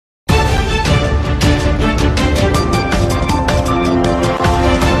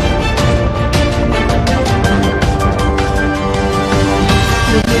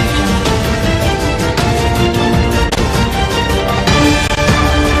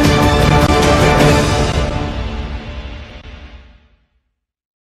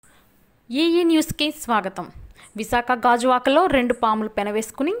న్యూస్కి స్వాగతం. విశాఖ గాజువాకలో 2 పాములు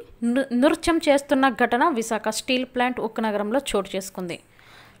పెనవేసుకుని నృత్యం చేస్తున్న ఘటన విశాఖ స్టీల్ ప్లాంట్ ఉక్కు నగరంలో చోటు చేసుకుంది.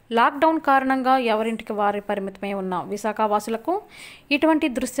 లాక్డౌన్ కారణంగా ఎవరింటికి వారి పరిమితమై ఉన్న విశాఖ వాసులకు ఇటువంటి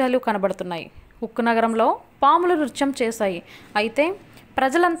దృశ్యాలు కనబడుతున్నాయి. ఉక్కు నగరంలో పాములు నృత్యం చేశాయి. అయితే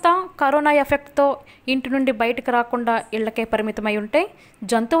ప్రజలంతా కరోనా ఎఫెక్ట్తో ఇంటి నుండి బయటకు రాకుండా ఇళ్లకే పరిమితమై ఉంటే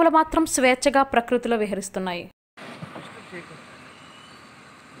జంతువులు మాత్రం స్వేచ్ఛగా ప్రకృతిలో విహరిస్తున్నాయి.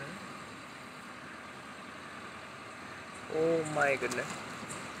 Oh my goodness.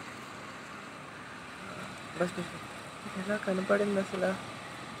 బస్ ఎలా కనపడింది అసలు?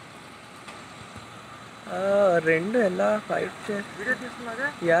 రెండు ఎలా ఫైట్ చేస్తున్నారు?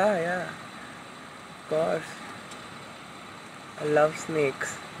 Yeah course. I love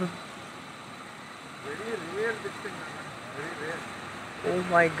snakes. Very rare this thing, very rare. Oh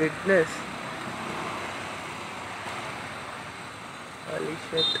my goodness. Holy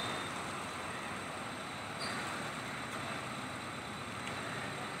shit.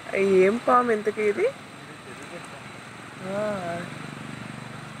 ఏం పాము ఇంతకీ ఇది? యా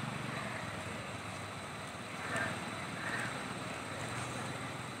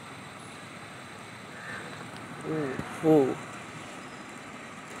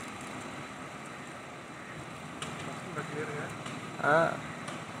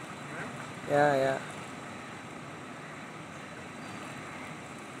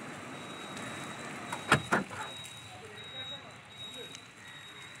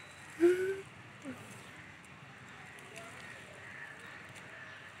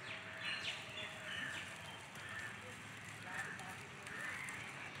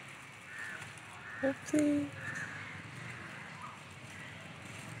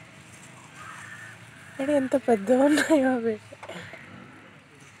అంటే ఎంత పెద్దగా ఉన్నాయో అవి.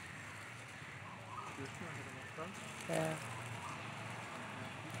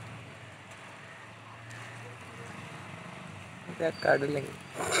 కడలింగ్.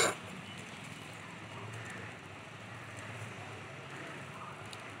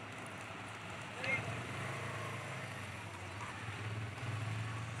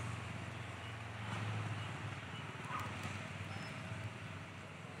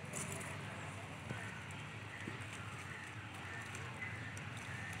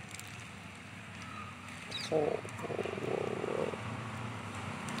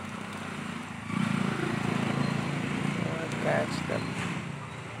 Catch them.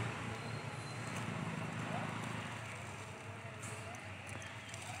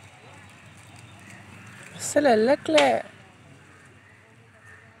 అసలు వెళ్ళట్లే.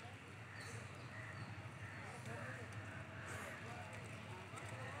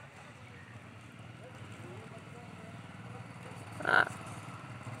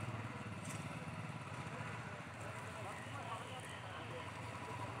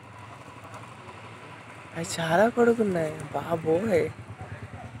 అవి చాలా కొడుకున్నాయి బాబోయ్.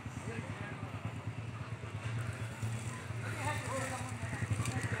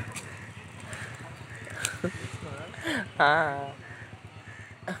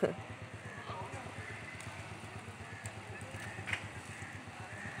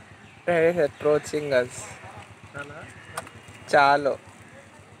 అప్రోచింగ్ అస్. చాలు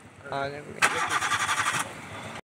ఆగండి.